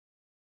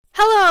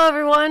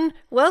everyone!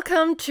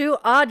 Welcome to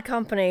Odd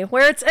Company,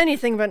 where it's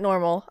anything but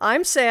normal.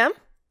 I'm Sam.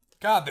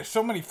 God, there's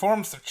so many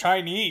forms of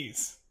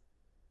Chinese.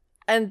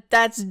 And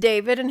that's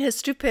David and his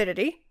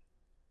stupidity.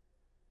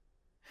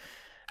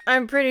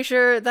 I'm pretty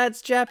sure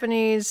that's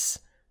Japanese.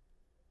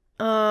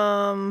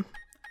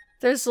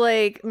 There's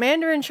like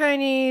Mandarin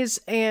Chinese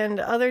and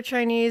other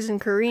Chinese and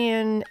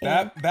Korean.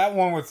 And that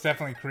one was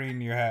definitely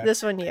Korean you had.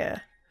 this one, yeah.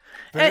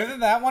 But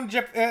isn't that one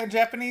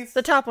Japanese?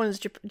 The top one is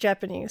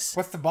Japanese.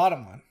 What's the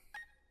bottom one?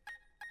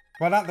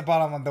 Well, not the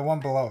bottom one, the one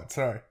below it,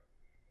 sorry.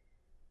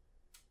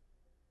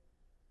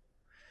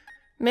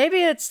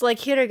 Maybe it's like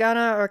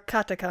hiragana or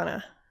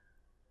katakana.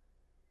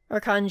 Or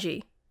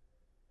kanji.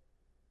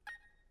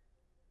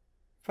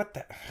 What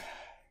the...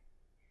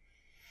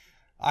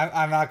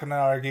 I'm not gonna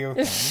argue.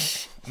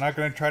 I'm not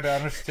gonna try to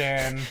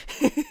understand.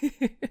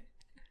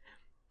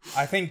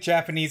 I think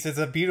Japanese is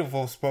a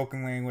beautiful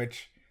spoken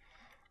language.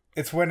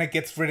 It's when it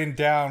gets written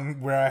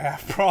down where I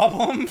have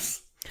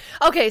problems.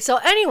 Okay, so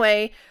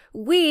anyway,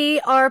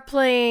 we are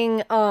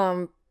playing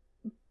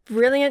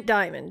Brilliant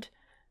Diamond.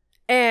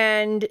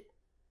 And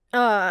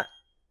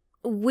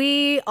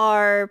we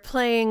are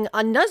playing a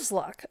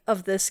Nuzlocke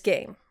of this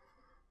game.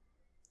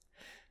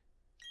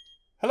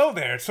 Hello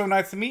there, it's so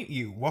nice to meet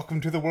you.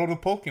 Welcome to the world of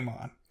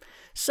Pokemon.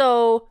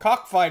 So...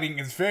 cockfighting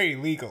is very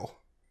legal.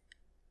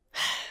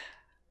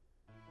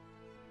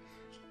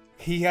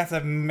 He has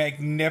a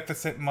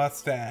magnificent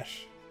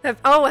mustache.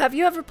 Have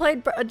you ever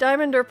played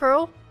Diamond or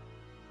Pearl?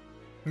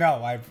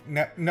 No,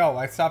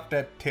 I stopped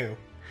at 2.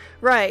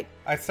 Right.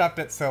 I stopped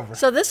at Silver.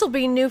 So this will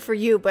be new for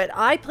you, but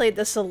I played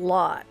this a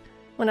lot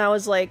when I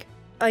was like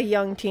a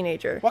young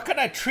teenager. What kind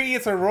of tree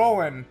is a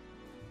Rowan?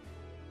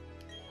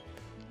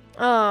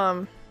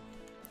 Aren't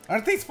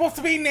they supposed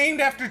to be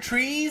named after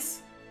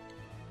trees?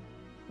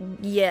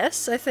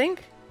 Yes, I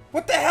think.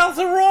 What the hell's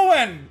a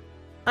Rowan?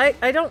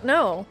 I don't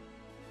know.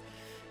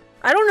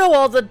 I don't know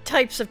all the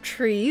types of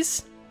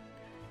trees.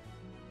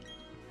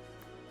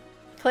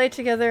 Play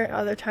together,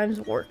 other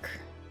times work.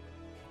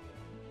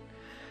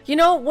 You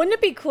know, wouldn't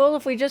it be cool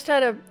if we just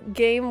had a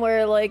game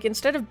where, like,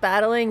 instead of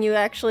battling, you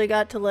actually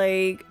got to,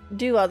 like,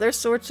 do other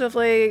sorts of,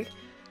 like,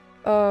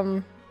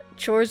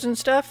 chores and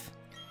stuff?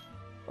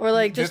 Or,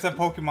 like, just a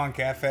Pokemon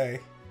cafe.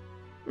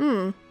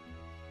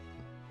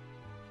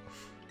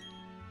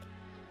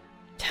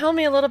 Tell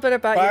me a little bit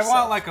about yourself. I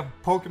want, like, a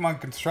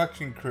Pokemon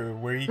construction crew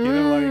where you get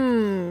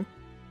like...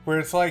 where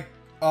it's like,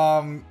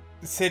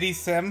 City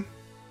Sim.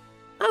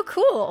 Oh,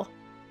 cool.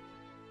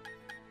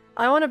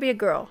 I want to be a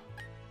girl.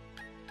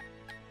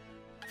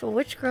 But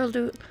which girl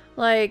do...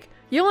 like,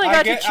 you only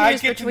got to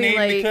choose between, to name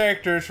like... the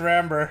characters,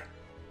 remember.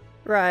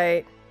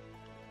 Right.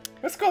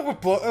 Let's go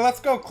with blue... let's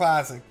go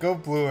classic. Go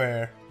blue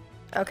hair.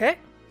 Okay.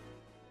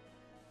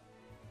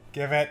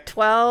 Give it...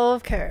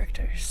 12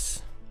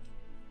 characters.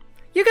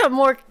 You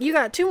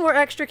got 2 more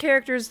extra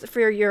characters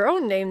for your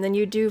own name than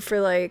you do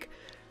for, like...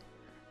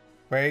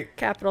 wait.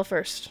 Capital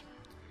first.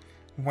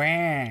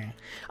 Wah.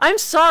 I'm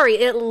sorry,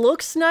 it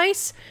looks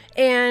nice,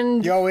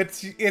 and... Yo,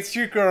 it's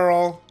your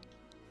girl.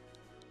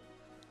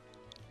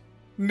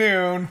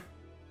 Noon.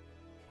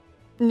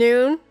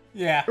 Noon?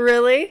 Yeah.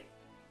 Really?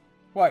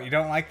 What, you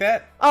don't like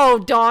that? Oh,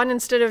 dawn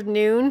instead of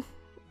noon?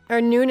 Or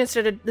noon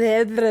instead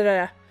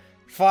of...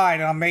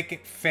 Fine, I'll make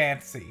it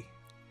fancy.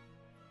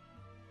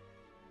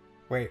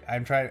 Wait,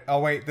 I'm trying... oh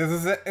wait,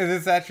 this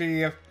is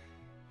actually a...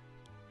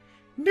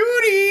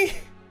 Noonie!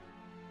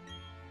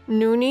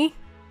 Noonie?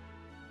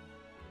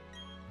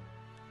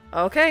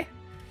 Okay.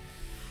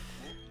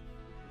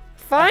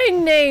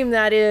 Fine name,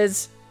 that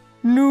is.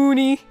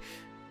 Noonie.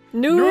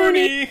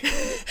 Noonie.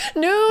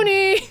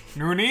 Noonie.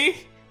 Noonie?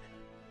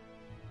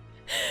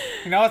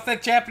 You know, it's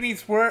that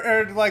Japanese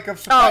word, like, of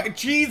surprise. Oh.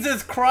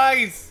 Jesus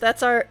Christ!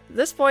 That's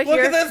this boy here.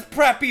 Look at this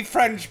preppy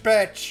French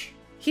bitch!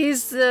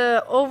 He's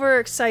the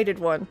overexcited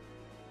one.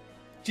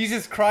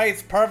 Jesus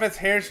Christ, part of his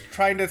hair's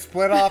trying to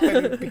split off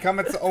and become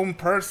its own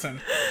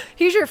person.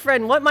 He's your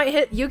friend. What might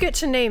hit? You get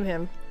to name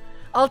him.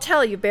 I'll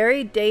tell you,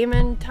 Barry,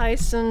 Damon,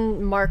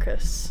 Tyson,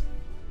 Marcus.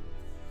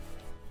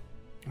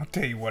 I'll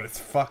tell you what his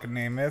fucking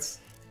name is.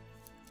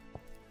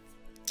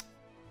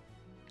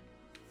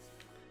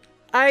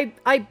 I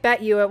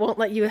bet you it won't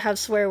let you have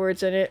swear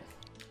words in it.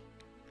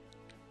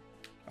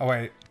 Oh,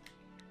 wait.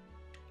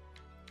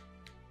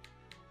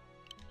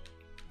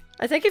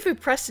 I think if you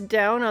press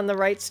down on the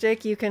right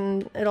stick,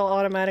 it'll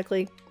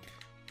automatically...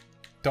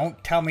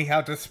 Don't tell me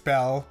how to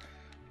spell.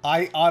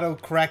 I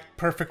autocorrect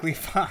perfectly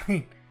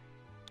fine.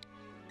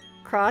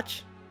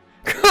 Crotch?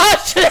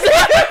 Crotch!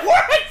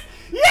 What?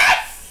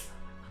 Yes!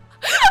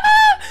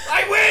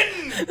 I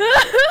win!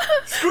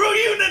 Screw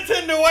you,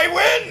 Nintendo, I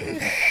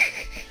win!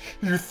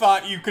 You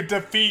thought you could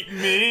defeat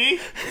me?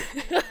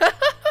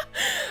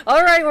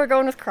 Alright, we're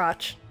going with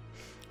crotch.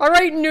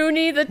 Alright,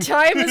 Noonie, the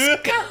time is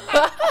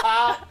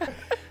come!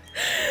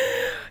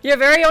 Your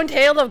very own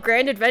tale of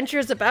grand adventure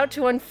is about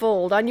to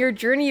unfold. On your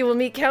journey, you will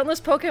meet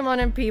countless Pokemon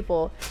and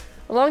people.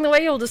 Along the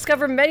way, you'll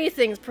discover many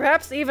things,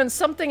 perhaps even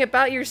something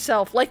about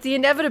yourself, like the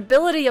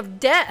inevitability of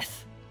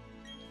death.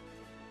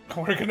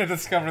 We're gonna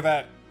discover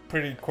that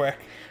pretty quick.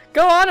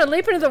 Go on and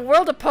leap into the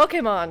world of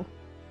Pokemon.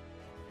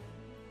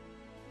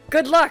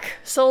 Good luck,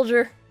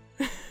 soldier.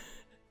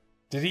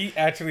 Did he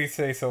actually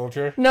say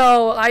soldier?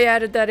 No, I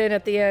added that in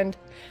at the end.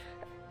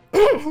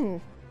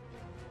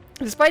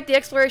 Despite the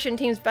exploration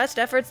team's best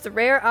efforts, the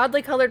rare,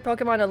 oddly colored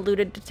Pokemon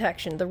eluded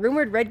detection. The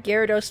rumored red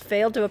Gyarados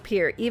failed to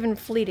appear, even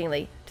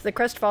fleetingly, to the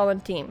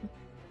crestfallen team.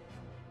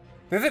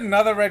 There's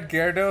another red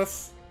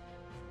Gyarados?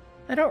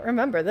 I don't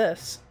remember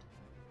this.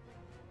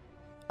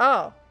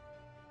 Oh.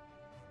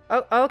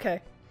 Oh,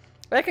 okay.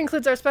 That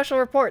concludes our special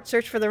report,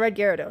 Search for the Red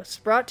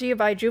Gyarados, brought to you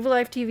by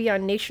Jubilife TV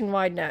on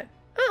Nationwide Net.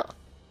 Oh.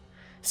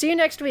 See you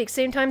next week,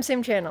 same time,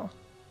 same channel.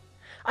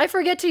 I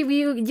forget to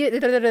you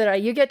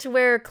get to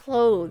wear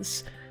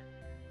clothes.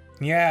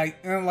 Yeah,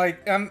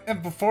 like, and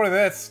before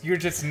this, you're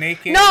just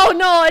naked. No,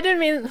 I didn't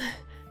mean...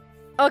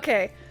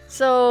 Okay,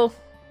 so...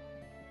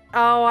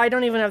 Oh, I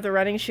don't even have the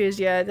running shoes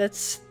yet. They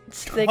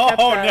kept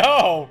that.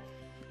 No!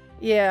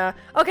 Yeah.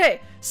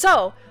 Okay,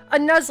 so, a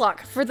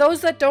Nuzlocke. For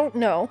those that don't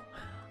know,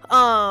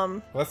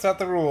 What's out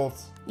the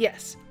rules?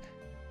 yes.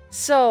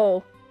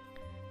 So,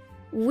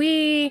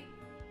 anytime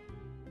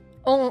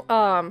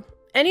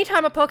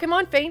a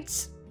Pokemon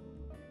faints,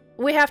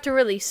 we have to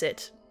release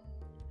it.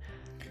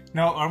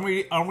 No, aren't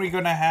we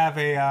gonna have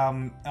a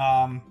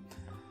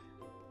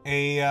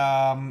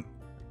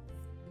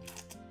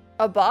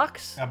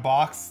box? a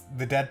box,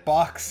 the dead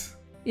box?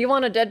 You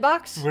want a dead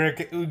box?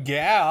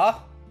 Yeah.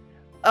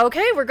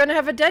 Okay, we're gonna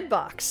have a dead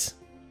box.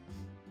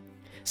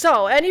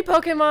 So, any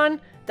Pokemon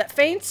that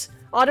faints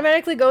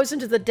automatically goes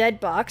into the dead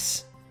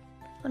box.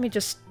 Let me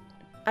just...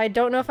 I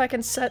don't know if I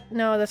can set...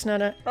 No, that's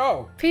not it.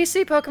 Oh.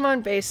 PC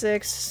Pokemon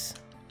Basics.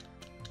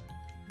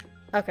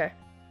 Okay.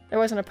 There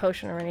wasn't a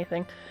potion or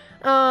anything.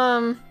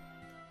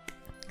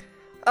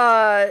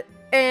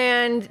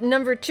 And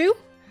number 2,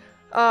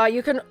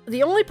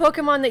 the only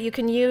Pokemon that you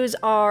can use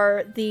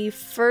are the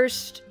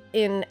first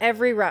in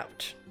every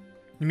route.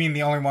 You mean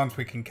the only ones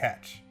we can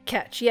catch?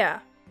 Catch,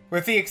 yeah.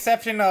 With the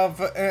exception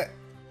of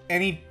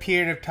any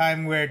period of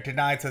time where it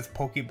denies us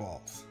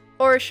Pokéballs.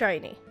 Or a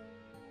shiny.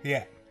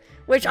 Yeah.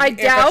 Which I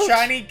doubt. If a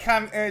shiny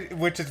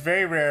which is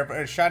very rare, but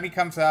if a shiny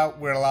comes out,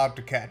 we're allowed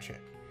to catch it.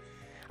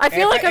 I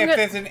feel like if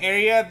there's an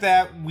area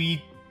that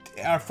we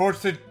are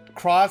forced to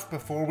cross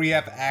before we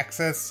have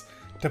access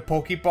to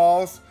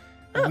Pokeballs,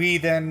 we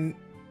then...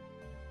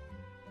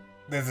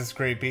 There's a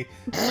Scrapey.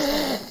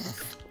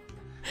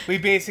 We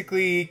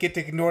basically get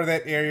to ignore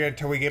that area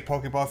until we get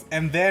Pokeballs,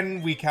 and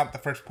then we count the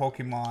first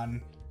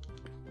Pokemon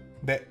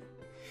that...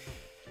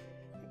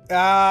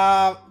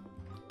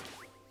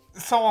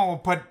 Someone will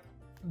put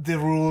the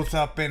rules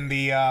up in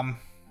the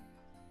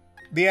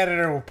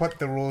editor will put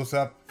the rules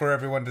up for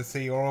everyone to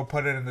see, or we'll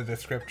put it in the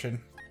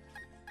description.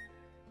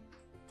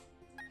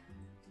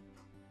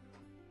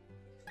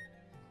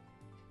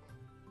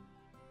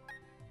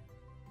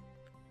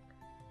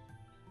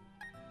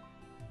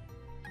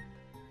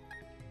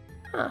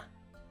 Huh.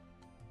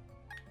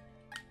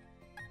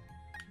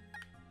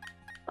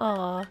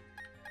 Aw.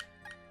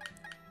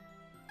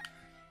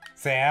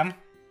 Sam?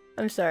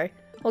 I'm sorry.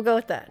 We'll go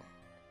with that.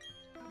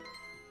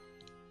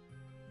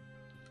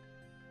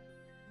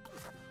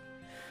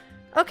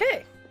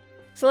 Okay.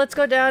 So let's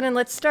go down and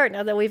let's start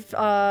now that we've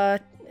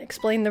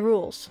explained the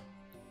rules.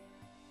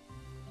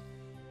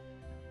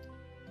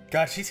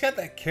 God, she's got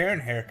that Karen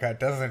haircut,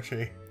 doesn't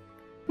she?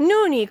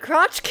 Noonie,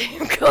 Crotch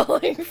came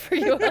calling for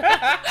you.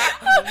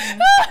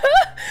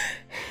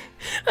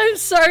 I'm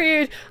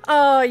sorry.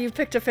 Oh, you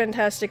picked a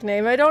fantastic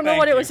name. I don't know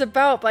what it was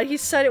about, but he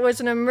said it was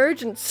an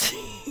emergency.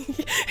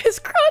 His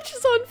crotch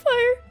is on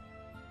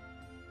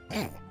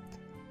fire.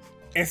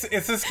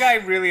 Is this guy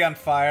really on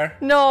fire?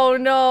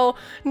 No,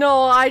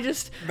 I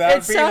just... That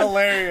would be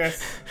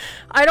hilarious.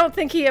 I don't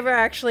think he ever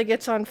actually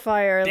gets on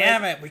fire.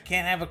 Damn it, we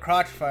can't have a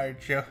crotch fire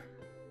joke.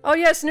 Oh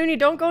yes, Noonie,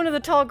 don't go into the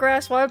tall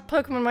grass. Wild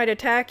Pokemon might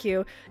attack you.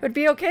 It would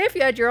be okay if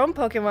you had your own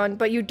Pokemon,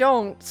 but you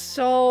don't,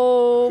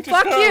 so...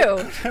 Fuck you!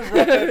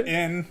 Rub it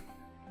in.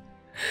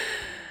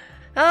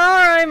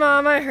 Alright,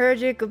 Mom, I heard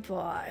you.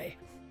 Goodbye.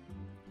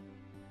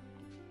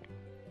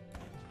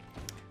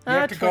 You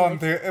have to go on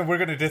through... We're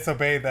gonna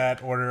disobey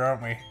that order,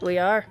 aren't we? We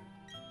are.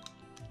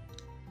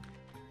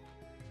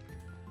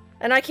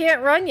 And I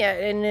can't run yet,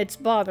 and it's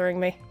bothering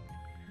me.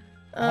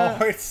 Oh,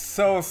 it's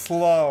so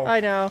slow.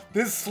 I know.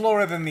 This is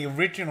slower than the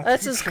original.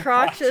 That's his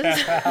crotches.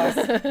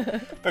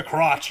 The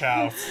crotch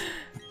house.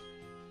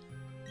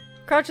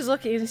 Crotch is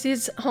looking.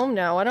 He's home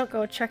now. Why don't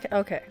go check it?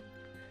 Okay.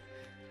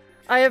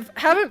 I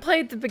haven't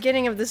played the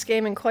beginning of this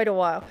game in quite a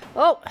while.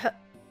 Oh,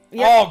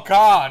 yep. Oh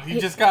God! He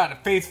just got a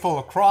face full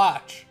of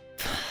crotch.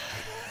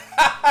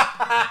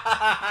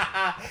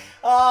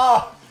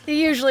 Oh.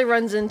 He usually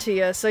runs into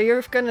you, so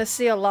you're gonna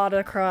see a lot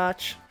of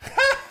crotch.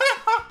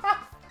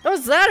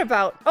 What's that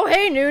about? Oh,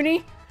 hey,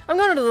 Noonie. I'm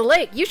going to the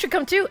lake. You should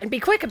come too, and be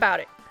quick about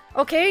it.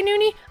 Okay,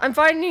 Noonie? I'm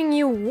finding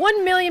you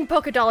 1 million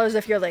Pokédollars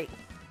if you're late.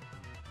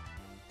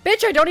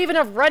 Bitch, I don't even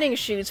have running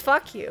shoes.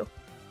 Fuck you.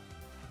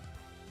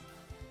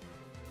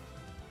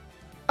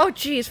 Oh,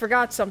 geez,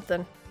 forgot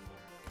something.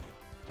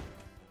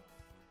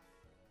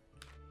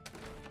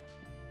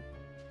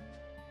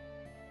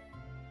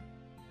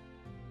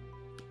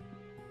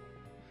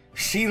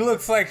 She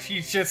looks like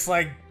she's just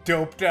like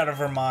doped out of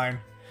her mind.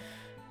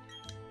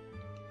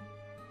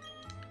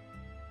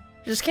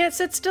 Just can't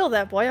sit still,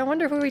 that boy. I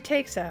wonder who he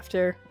takes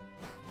after.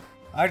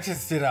 I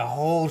just did a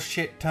whole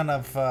shit ton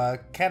of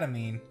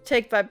ketamine.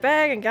 Take by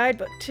bag and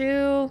guidebook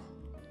 2.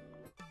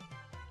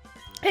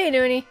 Hey,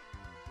 Noonie.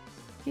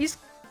 He's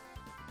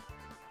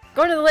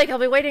going to the lake. I'll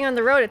be waiting on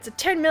the road. It's a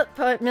 10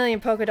 million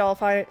Pokédoll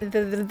fight.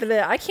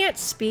 I can't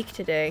speak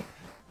today.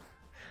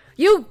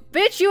 You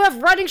bitch, you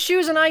have running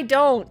shoes and I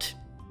don't.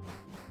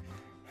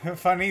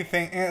 Funny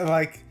thing,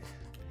 like,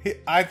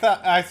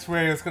 I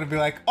swear he was gonna be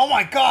like, oh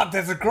my god,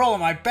 there's a girl in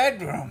my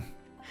bedroom.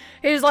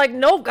 He's like,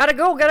 nope, gotta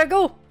go, gotta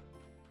go.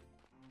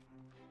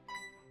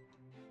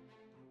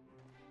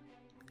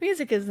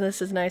 Music in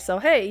this is nice though.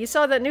 Hey, you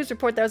saw that news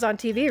report that was on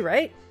TV,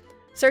 right?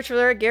 Search for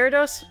the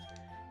Gyarados?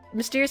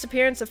 Mysterious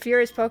appearance of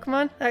furious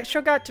Pokemon? That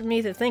sure got to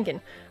me to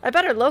thinking. I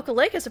bet our local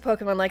lake has a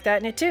Pokemon like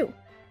that in it too.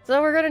 So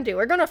what we're gonna do,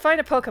 we're gonna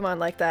find a Pokemon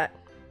like that.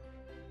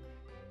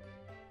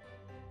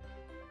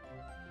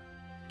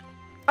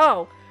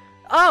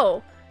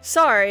 Oh,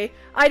 sorry.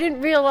 I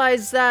didn't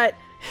realize that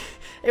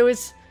it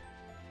was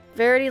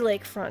Verity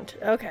Lakefront.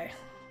 Okay.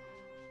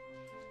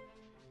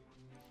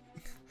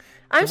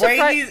 I'm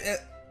surprised.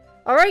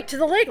 Alright, to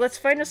the lake. Let's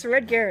find us a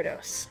red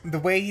Gyarados. The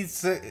way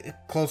he's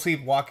closely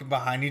walking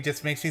behind you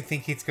just makes me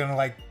think he's gonna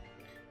like...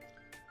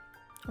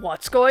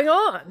 What's going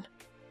on?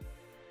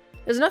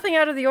 There's nothing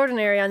out of the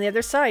ordinary on the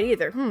other side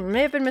either.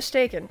 May have been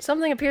mistaken.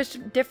 Something appears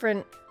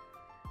different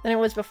than it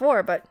was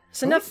before, but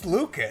it's enough. Who's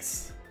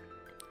Lucas?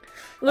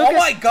 Lucas? Oh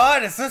my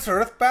god, is this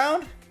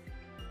Earthbound?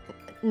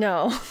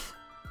 No.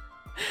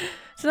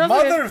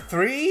 Mother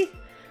 3?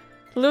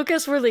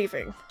 Lucas, we're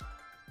leaving.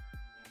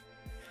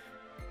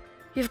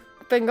 You've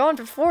been gone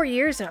for 4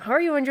 years now. How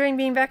are you enjoying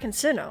being back in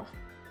Sinnoh?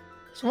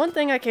 There's one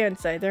thing I can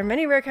say. There are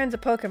many rare kinds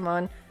of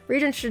Pokemon.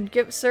 Regents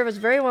should serve us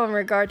very well in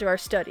regard to our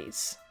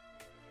studies.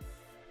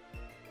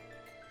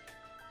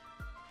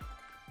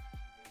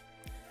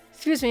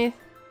 Excuse me.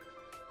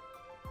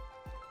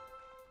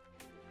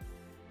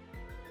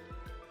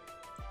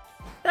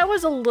 That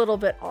was a little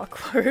bit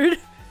awkward.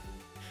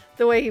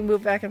 The way he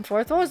moved back and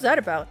forth. What was that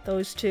about,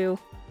 those two?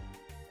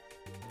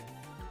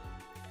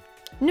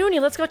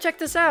 Noonie, let's go check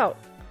this out.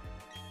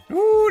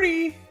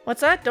 Noonie! What's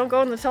that? Don't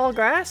go in the tall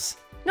grass?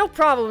 No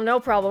problem, no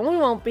problem. We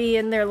won't be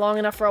in there long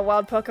enough for a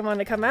wild Pokemon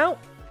to come out.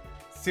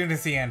 As soon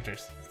as he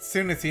enters. As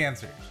soon as he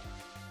answers.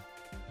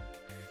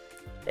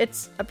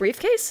 It's a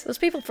briefcase? Those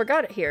people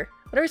forgot it here.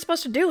 What are we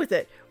supposed to do with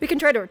it? We can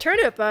try to return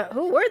it, but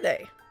who were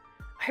they?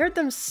 I heard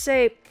them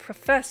say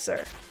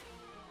Professor.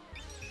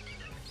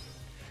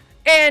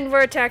 And we're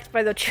attacked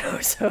by the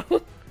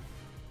Chozo.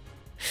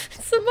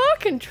 It's the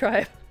Mockin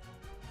tribe.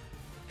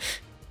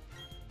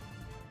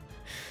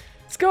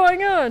 What's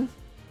going on?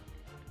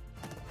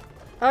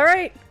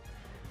 Alright.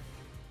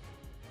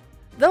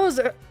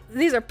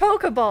 These are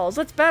Pokeballs.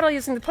 Let's battle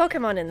using the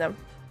Pokemon in them.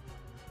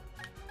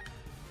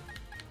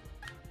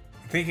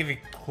 I think if you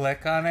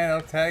click on it,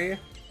 I'll tell you.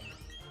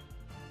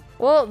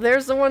 Well,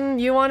 there's the one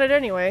you wanted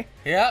anyway.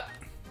 Yep.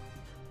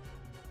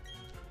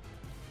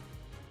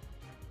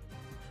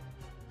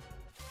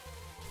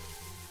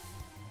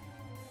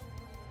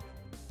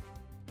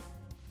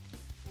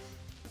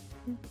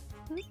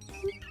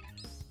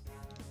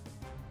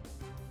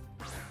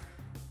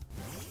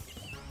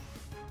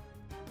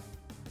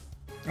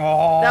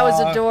 Oh, that was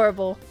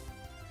adorable.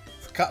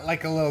 It's got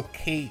like a little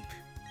cape.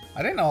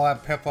 I didn't know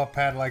that Piplup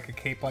had like a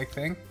cape-like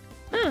thing.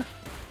 Huh.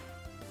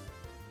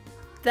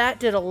 That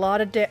did a lot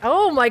of damage.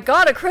 Oh my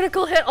god, a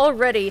critical hit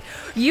already.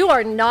 You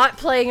are not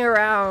playing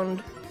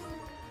around.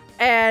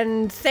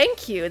 And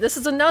thank you. This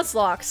is a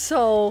Nuzlocke,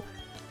 so...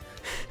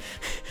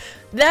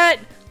 that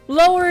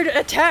lowered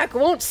attack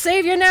won't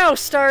save you now,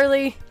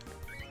 Starly.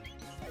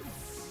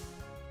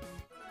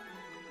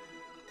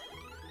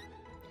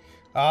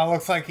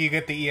 Looks like you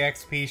get the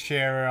EXP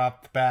share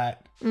off the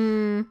bat.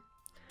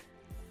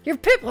 Your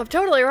Piplup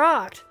totally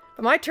rocked.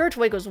 But my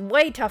Turtwig was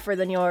way tougher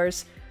than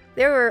yours.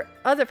 There were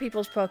other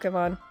people's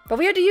Pokemon, but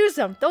we had to use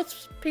them.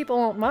 Those people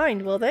won't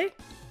mind, will they?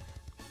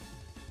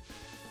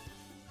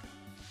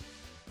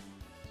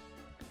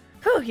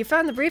 Whew, you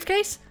found the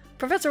briefcase?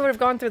 Professor would have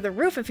gone through the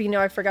roof if he knew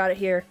I forgot it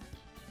here.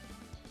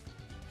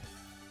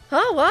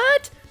 Huh,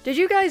 what? Did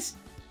you use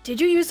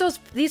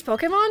these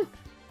Pokemon?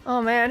 Oh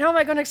man, how am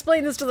I going to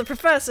explain this to the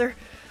professor?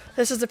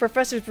 This is the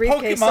professor's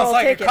briefcase, so I'll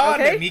take it, okay? Pokemon's like a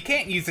condom. You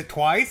can't use it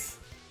twice.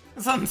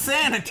 It's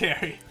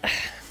unsanitary.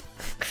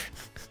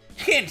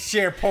 You can't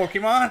share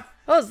Pokemon.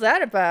 What was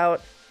that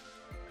about?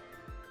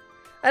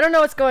 I don't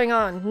know what's going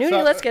on.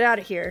 Noonie, let's get out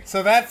of here.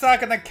 So that's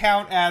not going to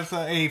count as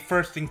a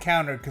first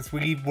encounter because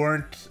we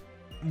weren't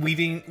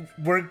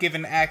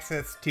given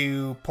access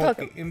to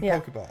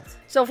Pokeballs.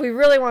 So if we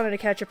really wanted to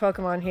catch a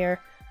Pokemon here,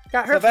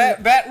 got hurt. So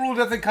that rule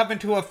doesn't come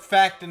into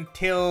effect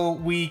until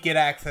we get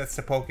access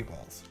to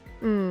Pokeballs.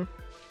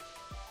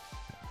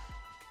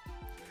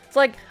 It's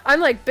like, I'm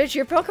like, bitch,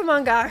 your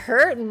Pokemon got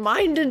hurt and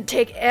mine didn't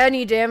take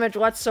any damage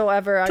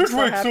whatsoever. This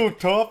one's so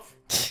tough.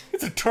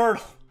 It's a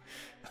turtle.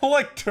 I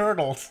like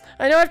turtles.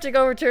 I know I have to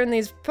go return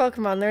these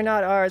Pokemon. They're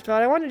not ours,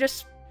 but I want to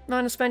just I'm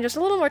gonna spend just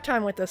a little more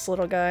time with this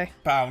little guy.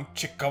 Bow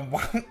chicka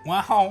wow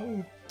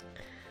wow.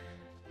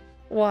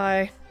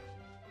 Why?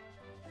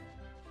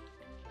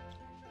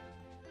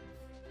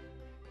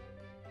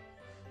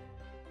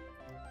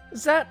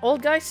 Is that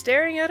old guy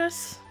staring at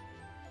us?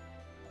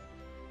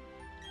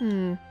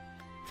 From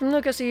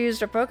Lucas, you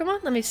used our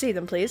Pokemon? Let me see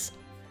them, please.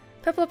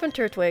 Piplup and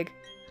Turtwig.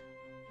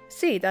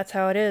 See, that's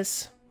how it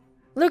is.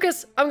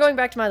 Lucas, I'm going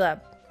back to my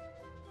lab.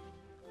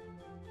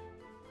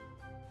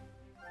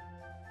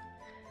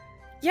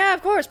 Yeah,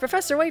 of course,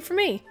 Professor, wait for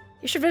me.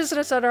 You should visit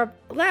us at our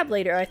lab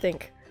later, I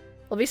think.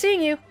 We'll be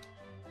seeing you.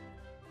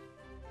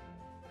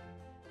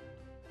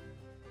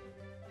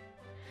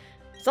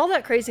 It's all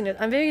that craziness.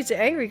 I'm very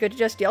angry because he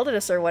just yelled at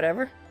us or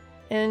whatever.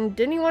 And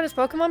didn't he want his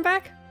Pokemon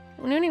back?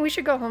 Well, Noonie, we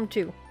should go home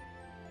too.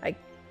 I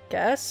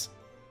guess.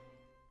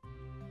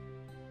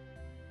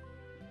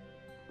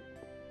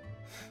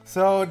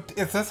 So,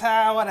 is this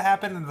how it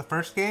happened in the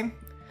first game?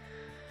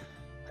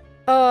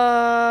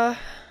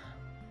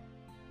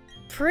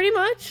 Pretty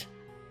much.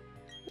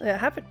 Yeah,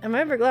 happened. I'm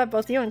ever glad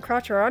both you and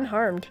Crotch are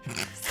unharmed.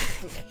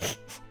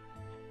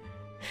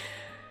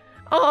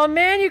 Oh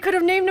man, you could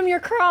have named him your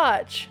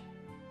Crotch.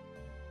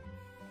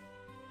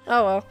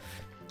 Oh well.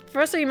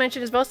 First you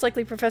mentioned is most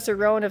likely Professor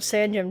Rowan of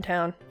Sandgem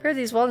Town. Heard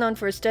he's well known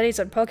for his studies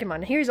on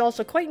Pokemon. Here he's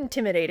also quite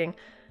intimidating.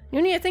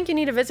 Noonie, I think you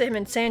need to visit him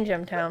in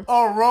Sandgem Town.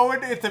 Oh,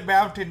 Rowan is the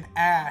mountain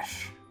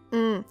ash.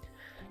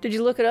 Did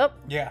you look it up?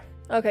 Yeah.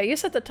 Okay, you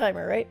set the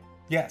timer, right?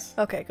 Yes.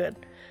 Okay, good.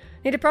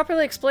 Need to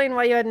properly explain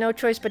why you had no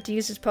choice but to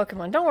use his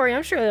Pokemon. Don't worry,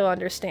 I'm sure they'll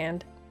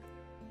understand.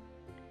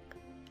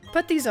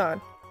 Put these on.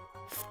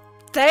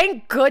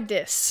 Thank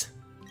goodness!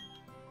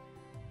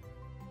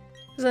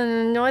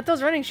 So, with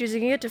those running shoes, you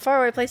can get to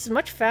faraway places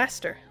much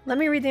faster. Let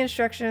me read the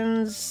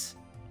instructions.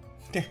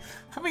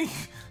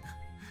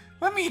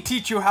 Let me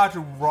teach you how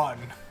to run.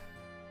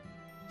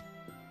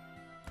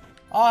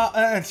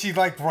 And she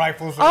like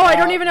rifles it Oh, I out.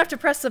 don't even have to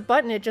press the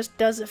button, it just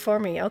does it for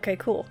me. Okay,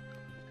 cool.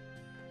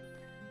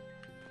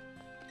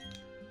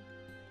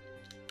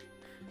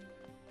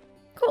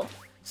 Cool.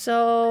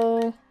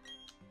 So...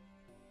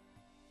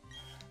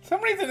 For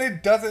some reason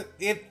it doesn't,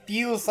 it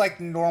feels like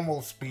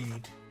normal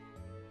speed.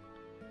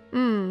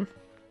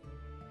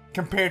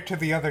 Compared to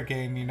the other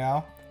game, you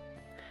know?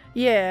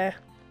 Yeah.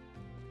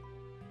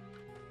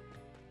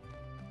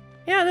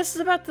 Yeah, this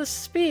is about the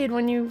speed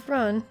when you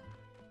run.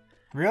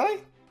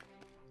 Really?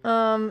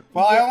 Well,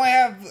 I only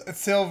have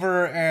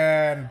silver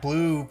and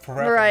blue for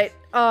reference.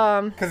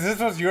 Right, Because this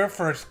was your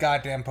first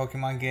goddamn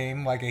Pokemon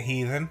game, like a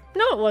heathen.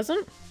 No, it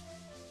wasn't.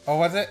 Oh,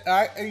 was it?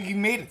 You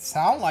made it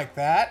sound like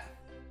that.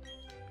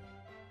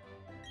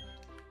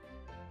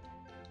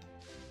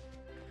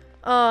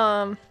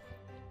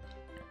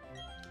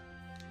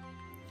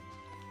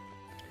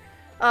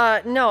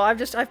 No,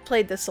 I've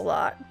played this a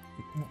lot.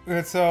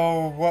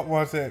 So, what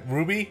was it?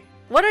 Ruby?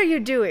 What are you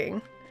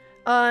doing?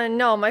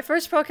 No, my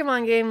first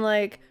Pokemon game,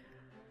 like,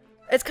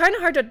 it's kind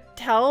of hard to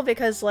tell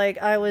because,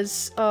 like, I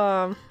was,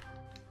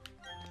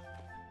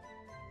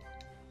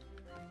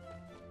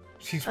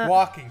 She's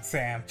walking,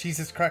 Sam.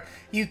 Jesus Christ.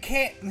 You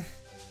can't...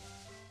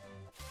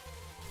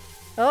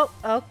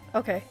 Oh,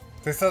 okay.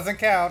 This doesn't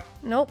count.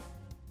 Nope.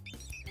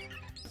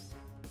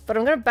 But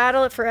I'm gonna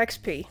battle it for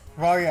XP.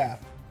 Well, yeah.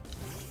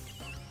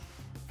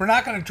 We're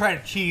not gonna try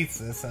to cheese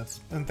this.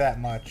 That's not that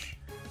much.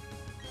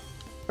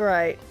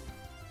 Right.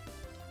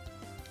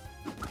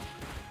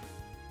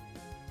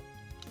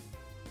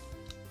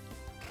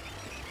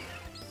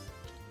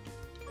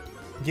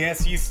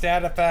 Yes, use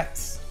stat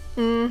effects.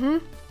 Mm-hmm.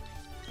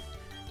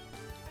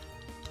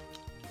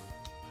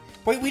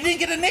 Wait, we didn't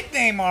get a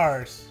nickname,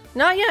 ours.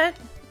 Not yet.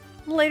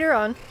 Later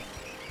on.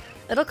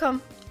 It'll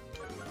come.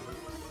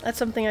 That's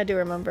something I do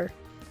remember.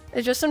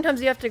 It's just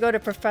sometimes you have to go to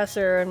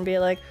Professor and be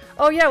like,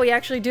 oh yeah, we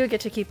actually do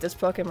get to keep this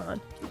Pokemon.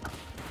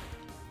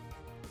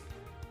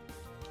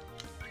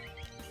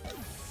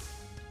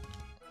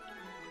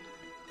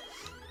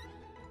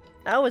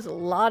 That was a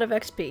lot of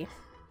XP.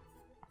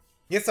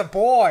 It's a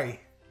boy.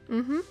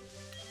 Mm-hmm.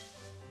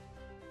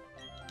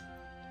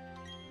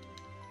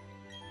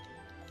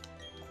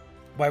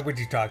 Why would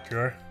you talk to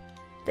her?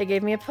 They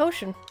gave me a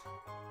potion.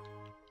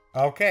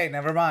 Okay,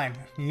 never mind.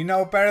 You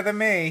know better than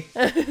me.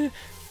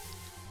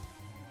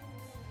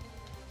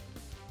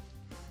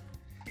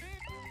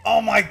 Oh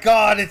my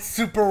god, it's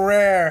super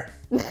rare.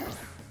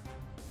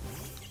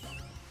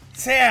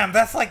 Sam,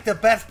 that's like the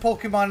best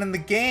Pokemon in the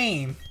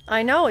game.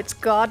 I know, it's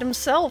God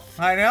himself.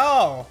 I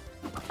know.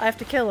 I have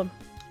to kill him.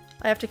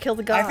 I have to kill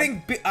the god.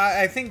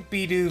 I think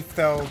Bidoof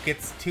though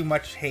gets too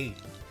much hate.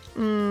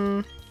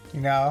 You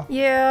know?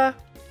 Yeah.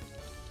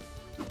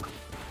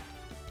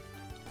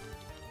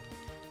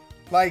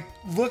 Like,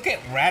 look at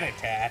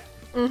Rattata.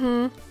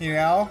 Mm-hmm. You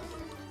know?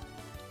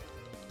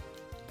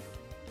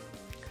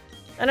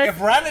 And if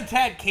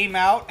Rattata came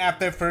out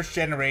after first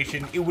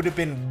generation, it would have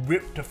been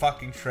ripped to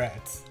fucking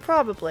shreds.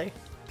 Probably.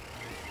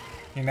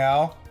 You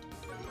know?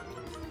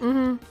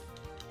 Mm-hmm.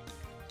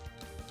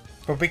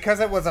 But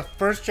because it was a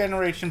first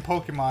generation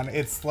Pokemon,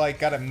 it's like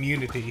got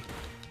immunity.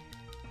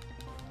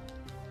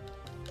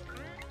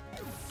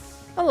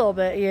 A little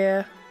bit,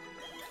 yeah.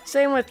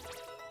 Same with...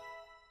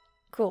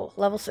 Cool,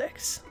 level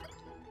 6.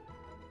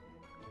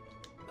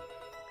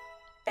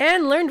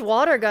 And learned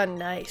water gun,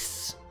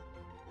 nice.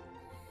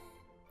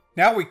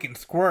 Now we can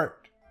squirt.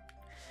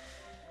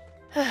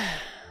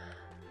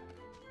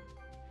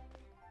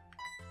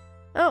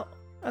 Oh,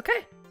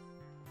 okay.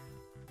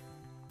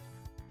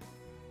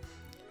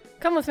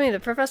 Come with me, the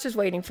professor's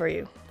waiting for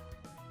you.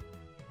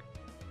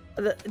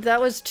 That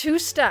was 2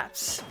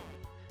 steps.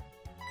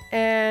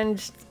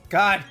 And...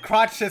 God,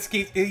 Crotch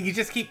you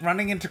just keep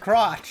running into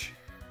Crotch.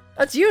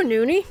 That's you,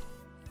 Noonie.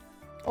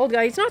 Old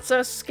guy, he's not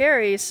so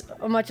scary as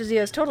much as he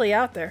is totally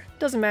out there.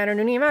 Doesn't matter,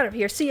 Noonie, I'm out of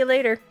here. See you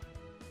later.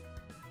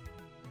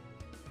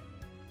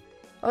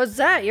 Oh, it's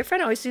that? Your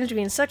friend always seems to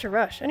be in such a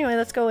rush. Anyway,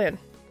 let's go in.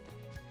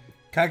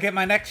 Can I get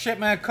my next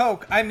shipment of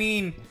Coke? I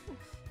mean,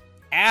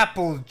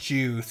 apple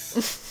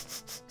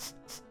juice.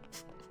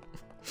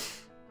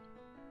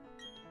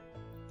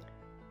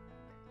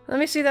 Let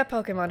me see that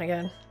Pokemon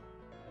again.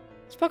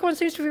 This Pokemon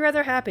seems to be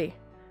rather happy.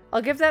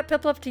 I'll give that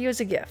Piplup to you as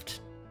a gift.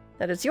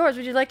 That is yours.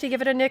 Would you like to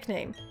give it a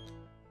nickname?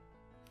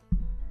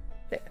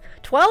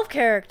 12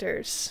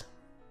 characters.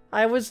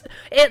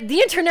 The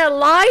internet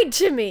lied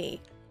to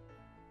me!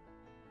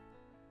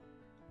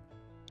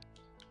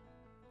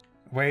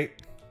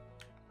 Wait.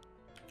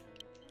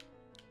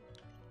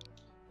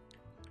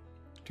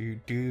 Do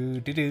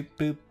do do do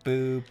boop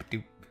boop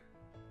do.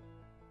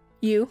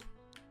 You.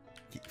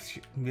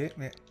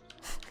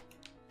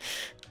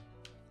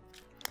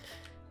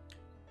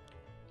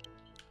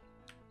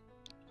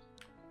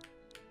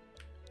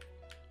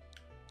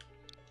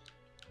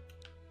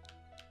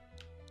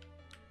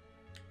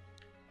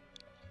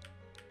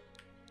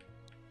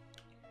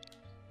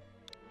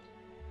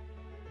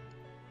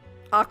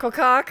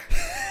 Aquacock.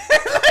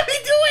 Let me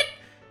do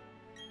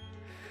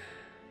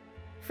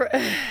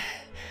it!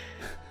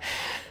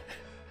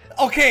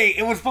 Okay,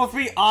 it was supposed to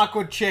be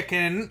Aqua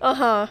Chicken.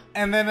 Uh-huh.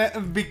 And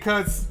then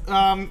because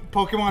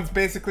Pokemon's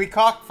basically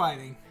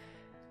cockfighting.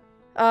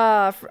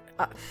 Friend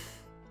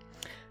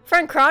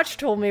Crotch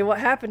told me what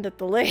happened at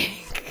the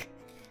lake.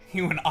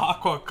 You and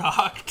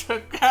Aquacock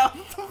took out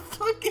the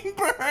fucking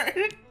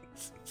birds.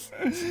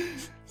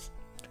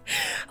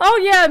 Oh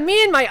yeah,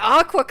 me and my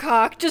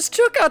Aquacock just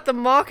took out the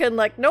Mockin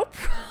like no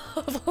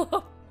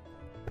problem.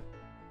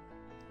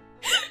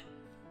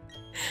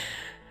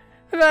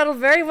 We battled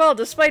very well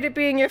despite it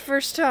being your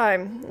first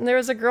time. And there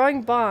was a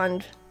growing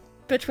bond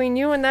between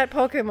you and that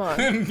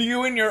Pokemon.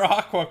 You and your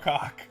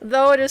Aquacock.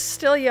 Though it is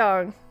still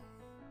young.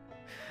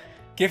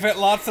 Give it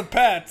lots of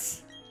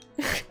pets.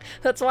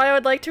 That's why I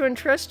would like to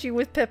entrust you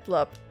with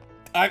Piplup.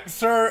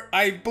 Sir,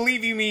 I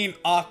believe you mean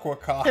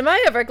Aquacock. Am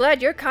I ever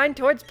glad you're kind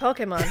towards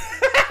Pokemon?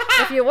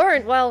 If you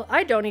weren't, well,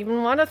 I don't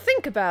even want to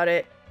think about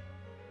it.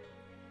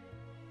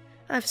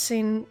 I've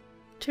seen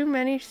too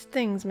many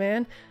things,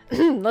 man.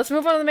 Let's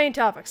move on to the main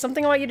topic.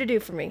 Something I want you to do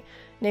for me.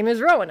 Name is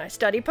Rowan. I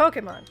study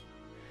Pokemon.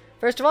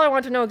 First of all, I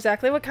want to know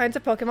exactly what kinds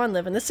of Pokemon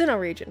live in the Sinnoh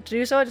region. To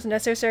do so, it is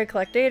necessary to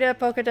collect data,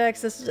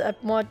 Pokedex. This is a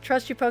more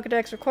trust you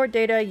Pokedex, record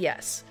data,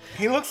 yes.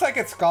 He looks like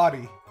a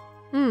Scotty.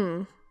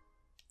 Hmm.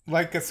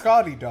 Like a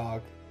Scotty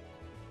dog.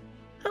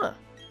 Huh.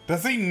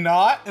 Does he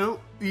not?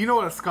 You know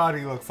what a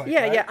Scotty looks like,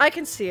 Yeah, right? yeah, I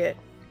can see it.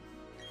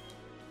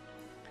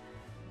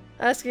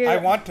 Ask you. I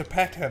want to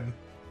pet him.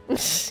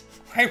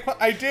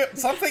 I do.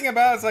 Something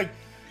about it's like,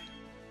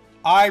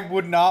 I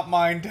would not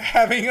mind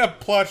having a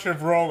plush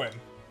of Rowan.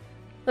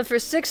 But for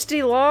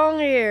 60 long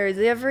years,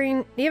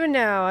 even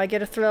now, I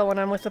get a thrill when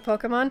I'm with a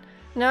Pokemon.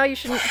 Now you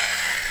should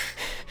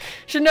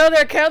know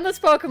there are countless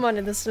Pokemon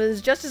in this. There's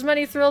just as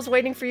many thrills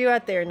waiting for you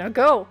out there. Now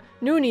go!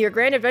 Noonie, your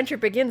grand adventure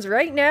begins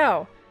right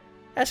now!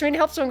 Ask me to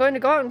help, so I'm going to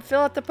go out and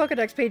fill out the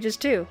Pokedex pages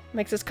too.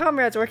 Makes us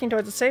comrades working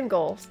towards the same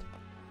goals.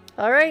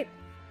 Alright?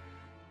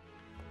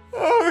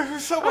 Oh,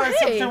 someone hey.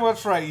 assumption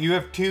was right. You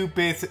have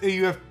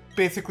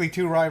basically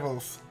 2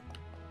 rivals.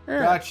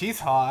 God, she's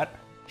hot.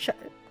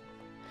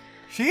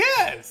 She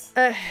is!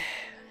 I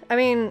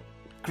mean...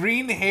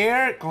 Green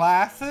hair,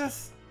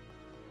 glasses?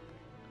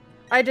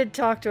 I did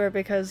talk to her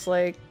because,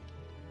 like...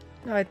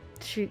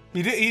 He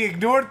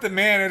ignored the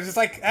man and was just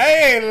like,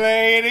 hey,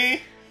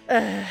 lady!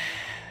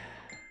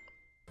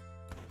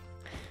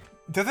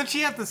 Doesn't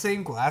she have the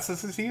same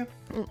glasses as you?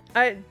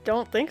 I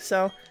don't think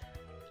so.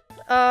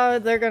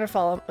 They're gonna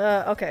follow.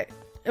 Okay.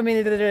 I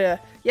mean,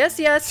 yes,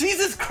 yes.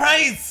 Jesus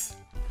Christ!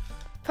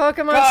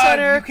 Pokemon God,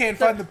 Center. you can't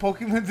find the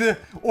Pokemon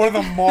or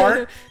the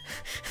mark.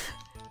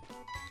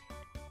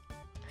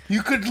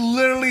 You could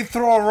literally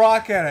throw a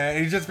rock at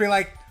it and just be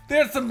like,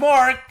 "There's the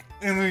mark,"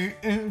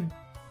 and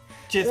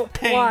just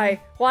ping. Why?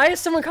 Why is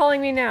someone calling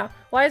me now?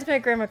 Why is my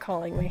grandma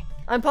calling me?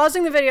 I'm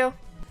pausing the video.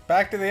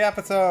 Back to the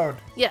episode.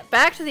 Yeah,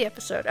 back to the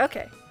episode.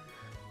 Okay.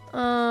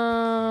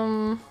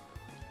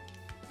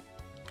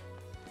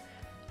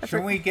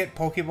 Shouldn't we get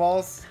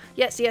Pokeballs?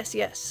 Yes, yes,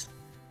 yes.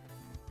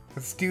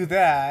 Let's do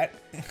that.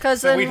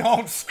 Because so we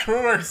don't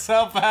screw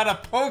ourselves out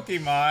of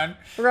Pokemon.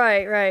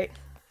 Right, right.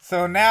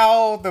 So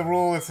now the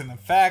rule is in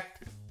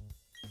effect.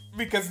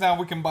 Because now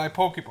we can buy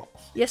Pokeballs.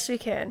 Yes, we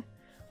can.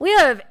 We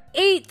have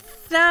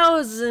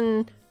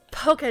 8,000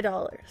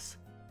 Pokédollars.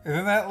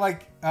 Isn't that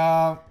like,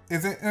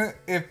 isn't,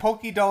 if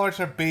Poke Dollars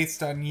are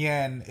based on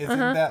yen, isn't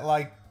that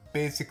like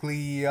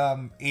basically,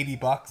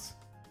 $80?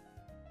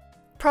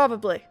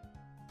 Probably.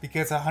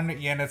 Because 100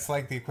 yen, it's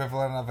like the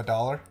equivalent of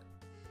 $1.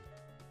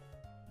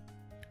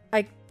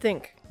 I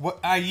think. What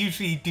I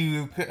usually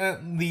do,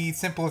 the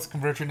simplest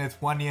conversion is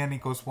 1 yen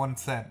equals 1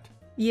 cent.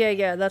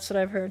 Yeah, that's what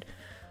I've heard.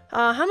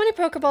 How many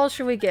Pokeballs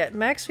should we get?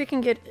 Max, we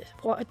can get...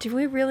 What, do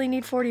we really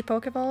need 40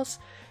 Pokeballs?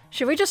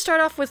 Should we just start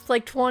off with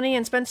like 20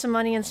 and spend some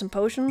money and some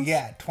potions?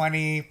 Yeah,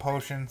 20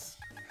 potions.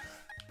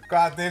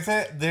 God,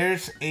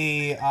 there's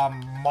a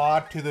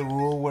mod to the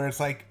rule where it's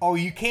like, oh,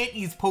 you can't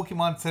use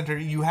Pokemon Center,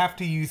 you have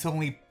to use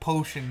only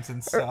potions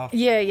and stuff.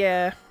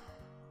 Yeah.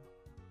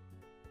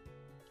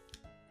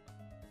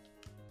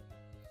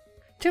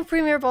 2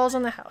 Premier Balls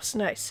on the house.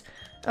 Nice.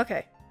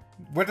 Okay.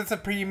 What does a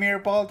Premier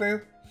Ball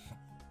do?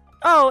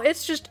 Oh,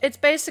 it's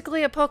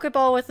basically a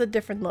Pokeball with a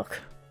different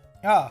look.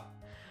 Oh.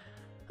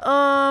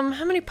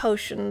 How many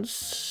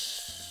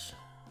potions?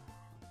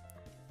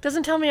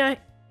 Doesn't tell me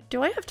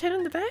do I have 10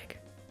 in the bag?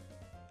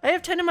 I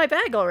have 10 in my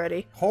bag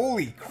already.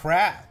 Holy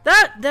crap.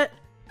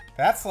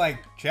 That's like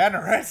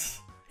generous.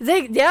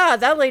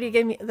 That lady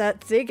gave me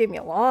they gave me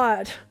a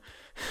lot.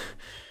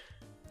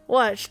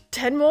 What,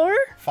 10 more?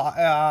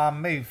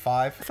 Maybe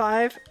 5.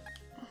 5?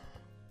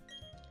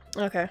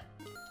 Okay.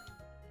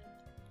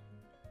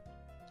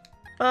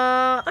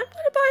 I'm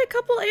gonna buy a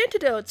couple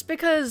antidotes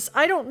because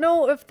I don't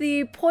know if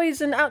the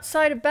poison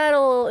outside of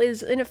battle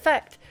is in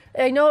effect.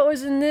 I know it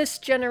was in this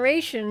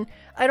generation.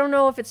 I don't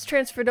know if it's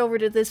transferred over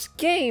to this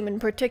game in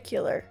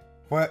particular.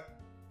 What?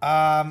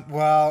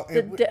 Well,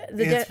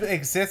 it's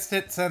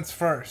existed since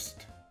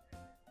first.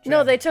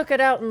 No, they took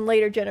it out in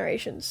later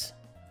generations.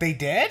 They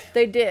did?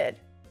 They did.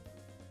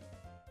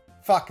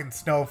 Fucking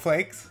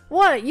snowflakes.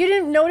 What? You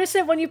didn't notice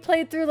it when you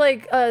played through,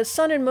 like,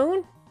 Sun and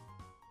Moon?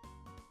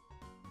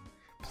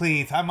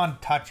 Please, I'm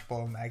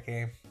untouchable in that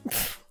game.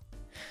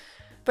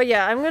 But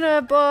yeah, I'm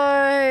gonna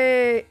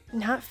buy...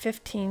 Not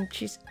 15,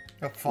 jeez.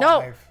 Oh, 5.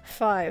 No,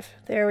 5.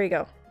 There we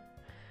go.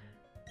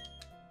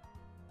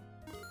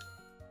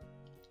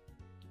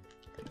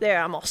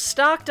 There, I'm all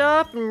stocked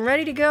up and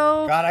ready to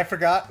go. God, I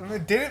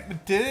forgot.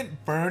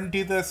 Didn't Burn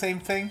do the same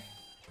thing?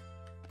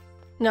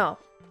 No.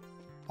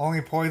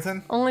 Only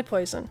poison? Only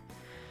poison.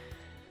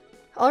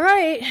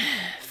 Alright.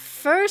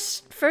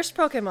 First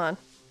Pokemon.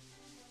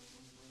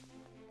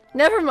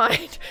 Never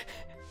mind.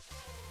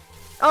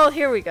 Oh,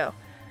 here we go.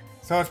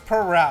 So it's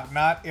per route,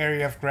 not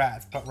area of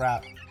grass, but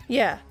route.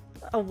 Yeah.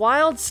 A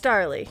wild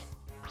Starly.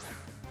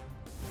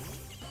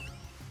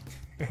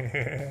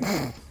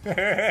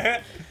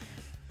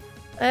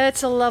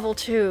 It's a level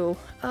 2.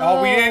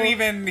 Oh, we didn't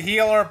even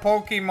heal our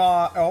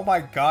Pokemon. Oh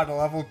my god, a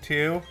level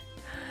 2?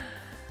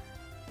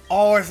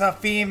 Oh, it's a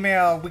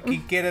female. We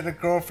could get it a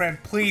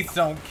girlfriend. Please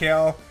don't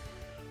kill.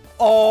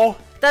 Oh.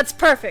 That's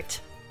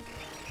perfect.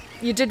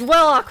 You did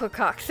well,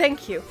 Aquacock.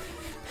 Thank you.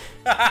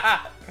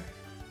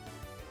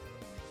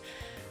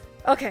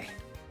 Okay.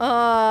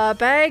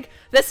 Bag.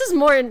 This is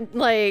more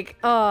like,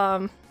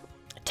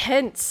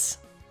 tense.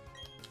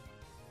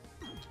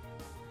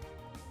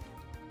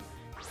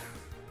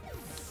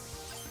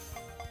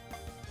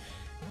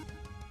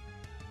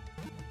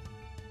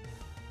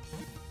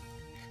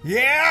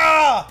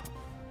 Yeah!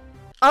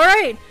 All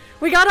right.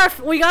 We got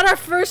our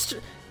first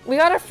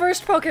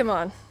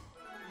Pokemon.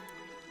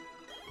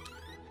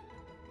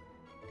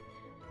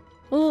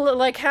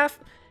 Like half.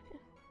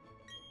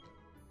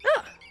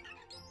 Ah.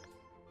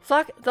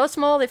 Though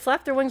small, they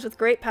flap their wings with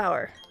great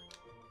power.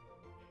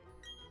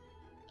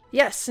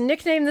 Yes,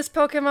 nickname this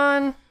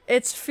Pokemon.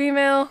 It's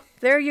female.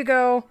 There you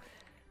go.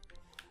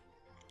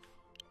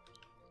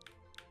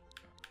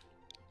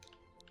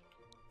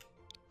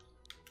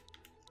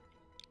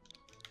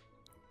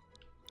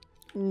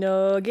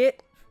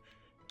 Nugget.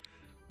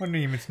 What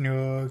name is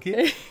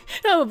Nugget?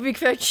 I'm a big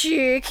fat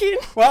chicken.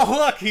 Well,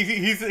 look,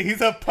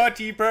 he's a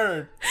putty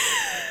bird.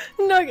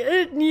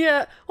 Nugget,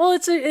 yeah. Well,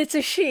 it's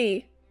a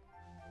she.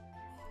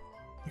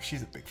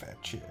 She's a big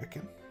fat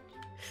chicken.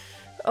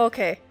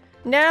 Okay.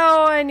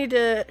 Now I need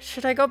to...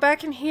 Should I go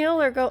back and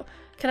heal or go...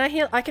 Can I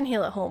heal? I can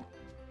heal at home.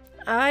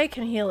 I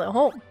can heal at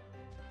home.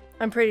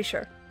 I'm pretty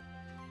sure.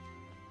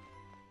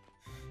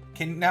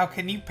 Can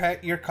you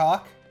pet your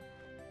cock?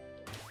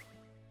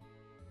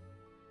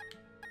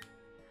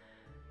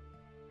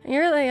 You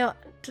really ought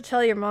to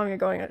tell your mom you're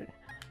going...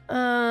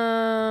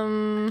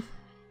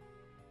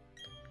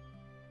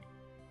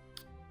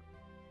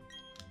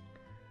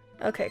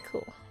 Okay,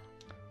 cool.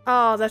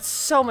 Oh, that's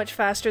so much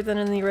faster than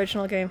in the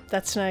original game.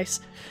 That's nice.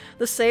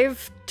 The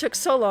save took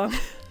so long.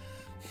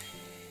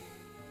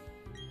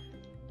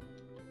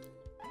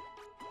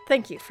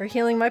 Thank you for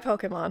healing my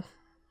Pokemon.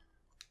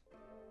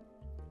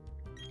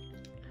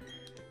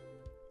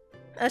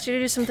 Asked you to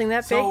do something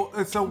that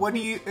big. So what do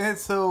you?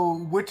 So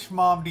which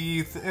mom do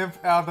you,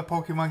 out of the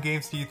Pokemon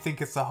games, do you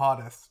think is the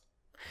hottest?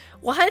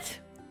 What?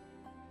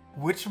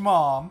 Which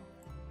mom,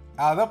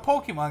 out of the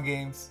Pokemon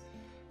games,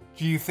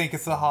 do you think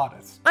is the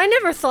hottest? I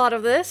never thought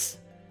of this.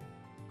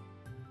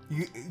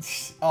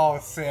 Oh,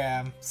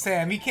 Sam.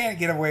 Sam, you can't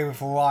get away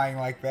with lying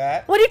like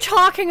that. What are you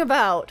talking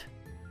about?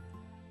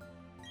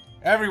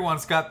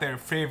 Everyone's got their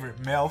favorite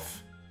MILF.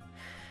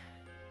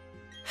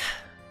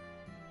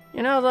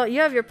 You know, though,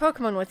 you have your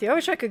Pokemon with you. I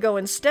wish I could go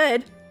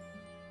instead.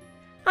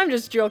 I'm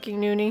just joking,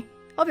 Noonie.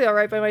 I'll be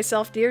alright by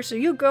myself, dear, so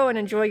you go and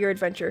enjoy your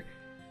adventure.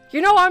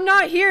 You know I'm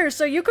not here,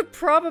 so you could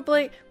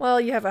probably...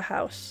 Well, you have a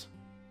house.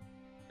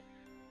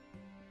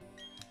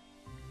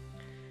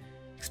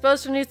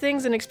 Exposed to new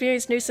things and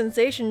experience new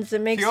sensations,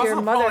 it makes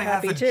your mother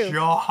happy too. Has a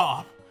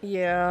job.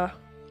 Yeah.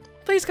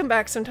 Please come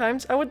back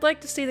sometimes. I would like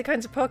to see the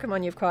kinds of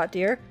Pokemon you've caught,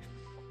 dear.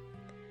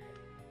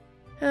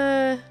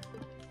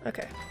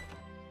 Okay.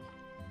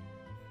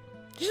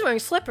 She's wearing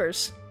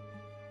slippers.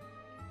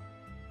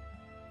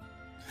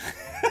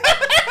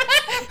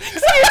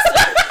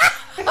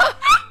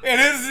 It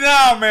is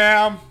now,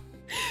 ma'am.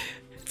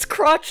 It's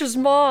Crotch's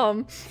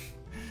mom.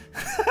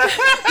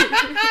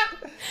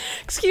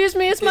 Excuse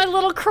me, is my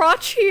little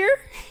Crotch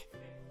here?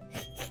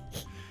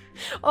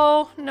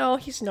 Oh, no,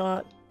 he's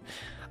not.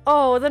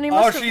 Oh, then he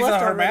must have left already. Oh,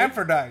 she's a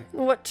hermaphrodite.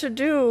 What to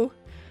do?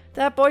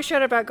 That boy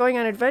shouted about going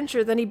on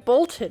adventure, then he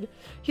bolted.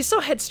 He's so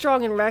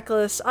headstrong and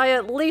reckless. I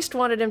at least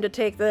wanted him to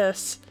take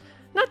this.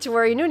 Not to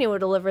worry, Noonie will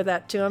deliver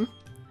that to him.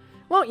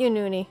 Won't you,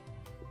 Noonie?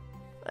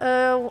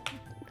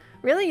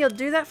 Really? You'll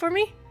do that for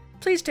me?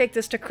 Please take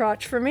this to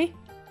Crotch for me.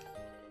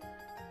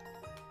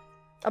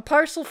 A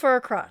parcel for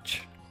a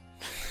Crotch.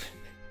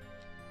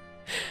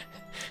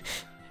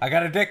 I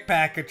got a dick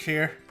package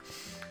here.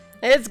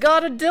 It's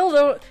got a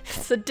dildo.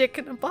 It's a dick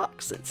in a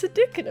box. It's a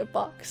dick in a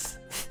box.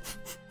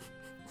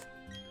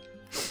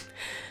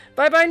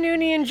 Bye-bye,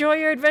 Noonie. Enjoy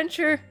your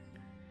adventure.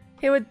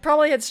 He would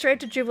probably head straight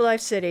to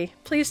Jubilife City.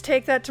 Please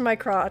take that to my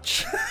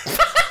Crotch.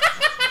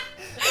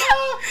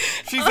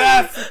 She's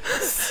asked...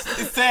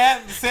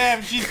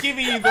 Sam, she's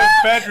giving you those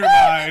bedroom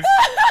eyes.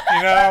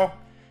 You know?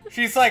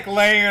 She's like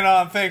laying it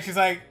on things. She's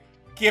like,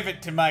 give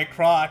it to my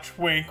Crotch.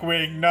 Wink,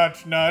 wink,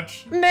 nudge,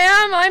 nudge.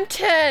 Ma'am, I'm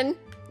 10.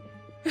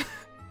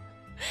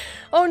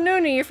 Oh,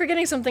 Noonie, you're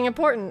forgetting something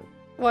important.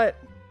 What?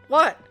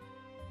 What?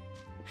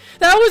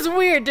 That was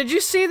weird. Did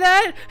you see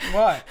that?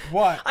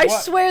 What? I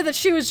swear that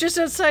she was just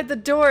outside the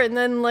door and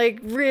then, like,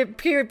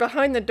 reappeared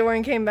behind the door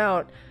and came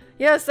out.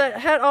 Yes, that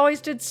hat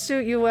always did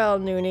suit you well,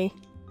 Noonie.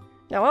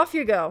 Now off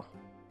you go.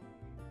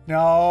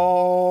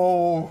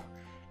 No.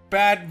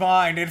 Bad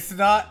mind. It's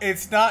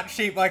not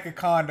shaped like a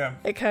condom.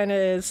 It kinda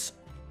is.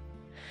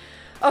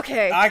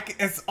 Okay.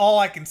 It's all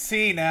I can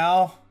see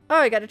now. Oh,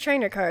 I got a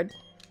trainer card.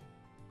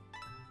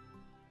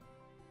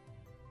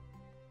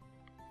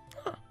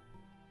 Huh.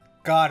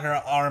 God, her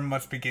arm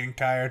must be getting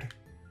tired.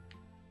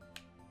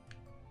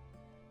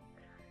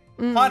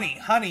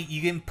 Honey,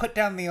 you can put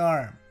down the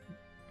arm.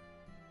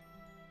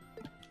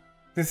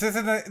 This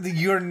isn't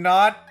you're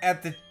not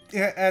at the...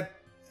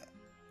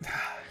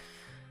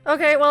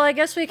 Okay, well, I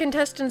guess we can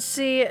test and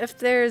see if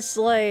there's,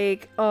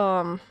 like,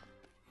 XP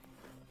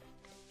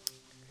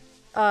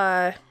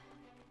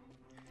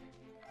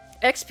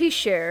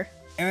share.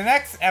 In the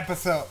next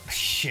episode...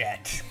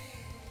 Shit.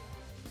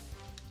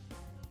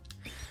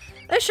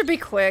 That should be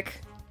quick.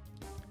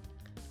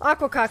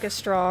 Aquacock is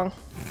strong.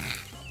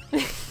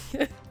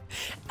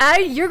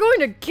 You're going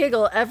to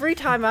giggle every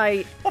time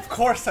I... Of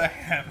course I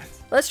am.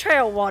 Let's try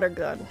a water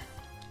gun.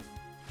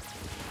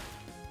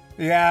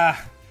 Yeah.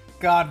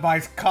 God, my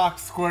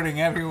cock's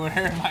squirting everywhere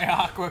in my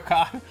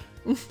Aquacock.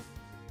 Is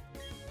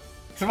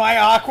my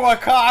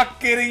Aquacock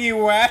getting you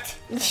wet?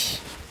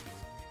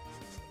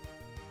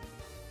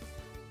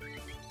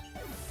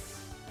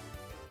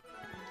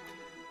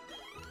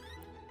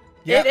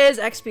 Yep. It is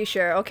XP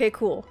share. Okay,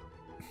 cool.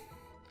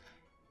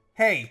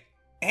 Hey,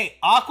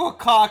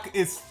 Aquacock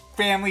is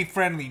family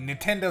friendly.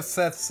 Nintendo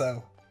says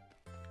so.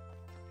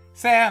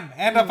 Sam,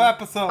 end of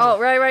episode. Oh,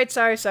 right.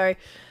 Sorry.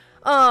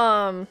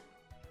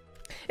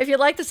 If you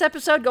like this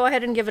episode, go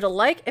ahead and give it a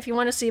like. If you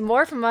want to see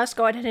more from us,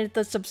 go ahead and hit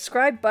the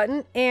subscribe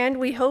button. And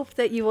we hope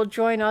that you will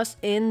join us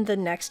in the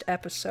next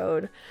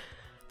episode.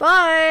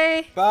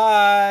 Bye!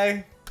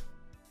 Bye!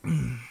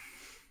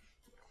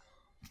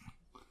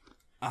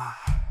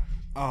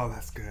 Oh,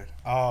 that's good.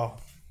 Oh,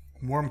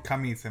 warm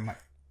cummies in my...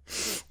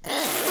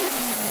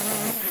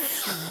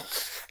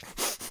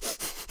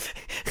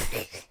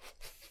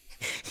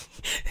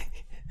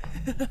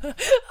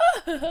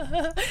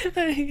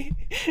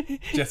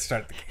 Just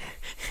start the game.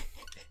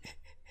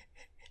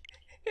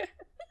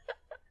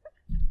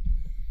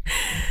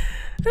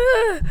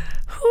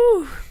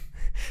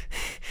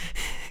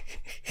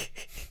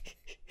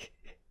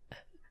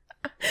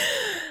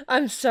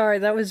 I'm sorry,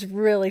 that was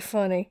really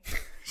funny.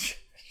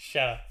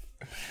 Shut up.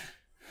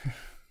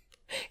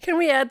 Can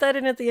we add that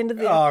in at the end of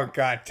the Oh,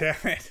 God damn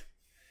it.